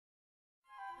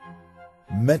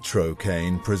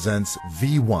Metrokane presents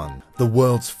V1, the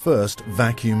world's first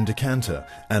vacuum decanter,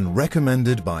 and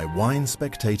recommended by Wine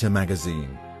Spectator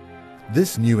magazine.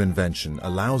 This new invention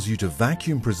allows you to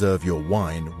vacuum preserve your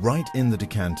wine right in the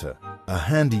decanter. A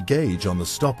handy gauge on the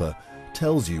stopper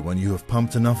tells you when you have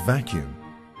pumped enough vacuum.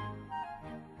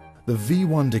 The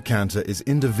V1 decanter is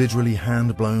individually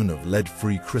hand-blown of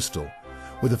lead-free crystal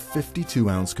with a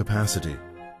 52-ounce capacity.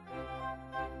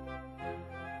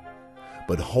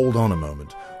 But hold on a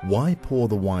moment, why pour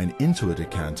the wine into a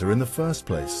decanter in the first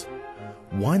place?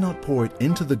 Why not pour it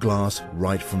into the glass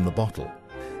right from the bottle?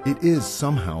 It is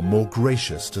somehow more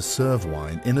gracious to serve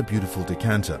wine in a beautiful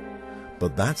decanter,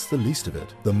 but that's the least of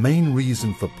it. The main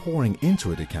reason for pouring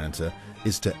into a decanter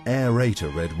is to aerate a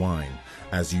red wine.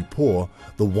 As you pour,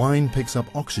 the wine picks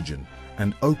up oxygen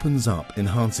and opens up,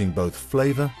 enhancing both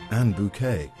flavor and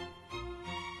bouquet.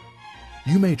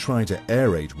 You may try to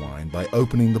aerate wine by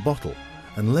opening the bottle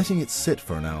and letting it sit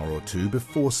for an hour or two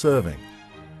before serving.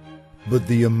 But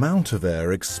the amount of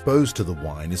air exposed to the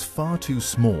wine is far too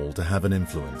small to have an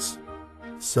influence.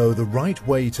 So the right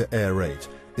way to aerate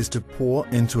is to pour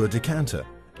into a decanter,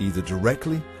 either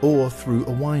directly or through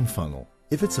a wine funnel.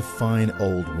 If it's a fine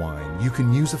old wine, you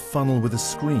can use a funnel with a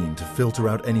screen to filter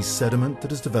out any sediment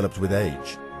that has developed with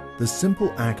age. The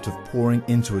simple act of pouring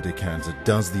into a decanter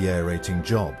does the aerating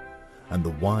job, and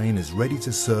the wine is ready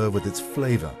to serve with its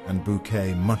flavor and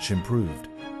bouquet much improved.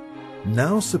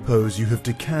 Now suppose you have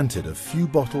decanted a few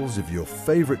bottles of your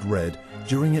favorite red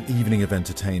during an evening of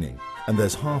entertaining, and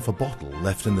there's half a bottle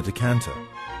left in the decanter.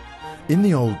 In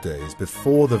the old days,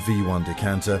 before the V1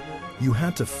 decanter, you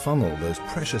had to funnel those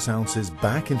precious ounces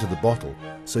back into the bottle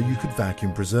so you could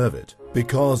vacuum preserve it.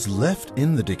 Because left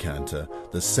in the decanter,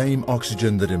 the same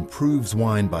oxygen that improves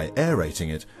wine by aerating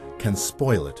it can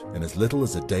spoil it in as little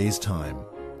as a day's time.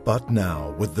 But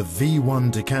now, with the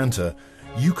V1 decanter,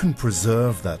 you can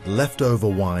preserve that leftover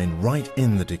wine right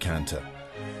in the decanter.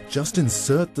 Just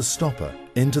insert the stopper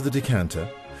into the decanter,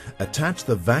 attach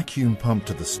the vacuum pump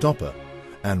to the stopper,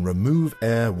 and remove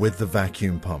air with the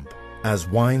vacuum pump. As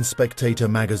Wine Spectator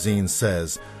magazine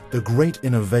says, the great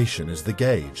innovation is the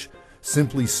gauge.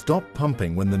 Simply stop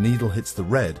pumping when the needle hits the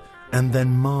red, and then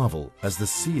marvel as the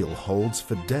seal holds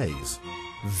for days.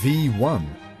 V1.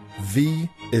 V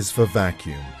is for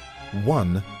vacuum.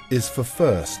 1 is for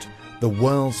first, the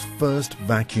world's first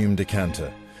vacuum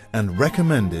decanter, and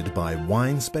recommended by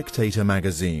Wine Spectator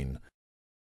magazine.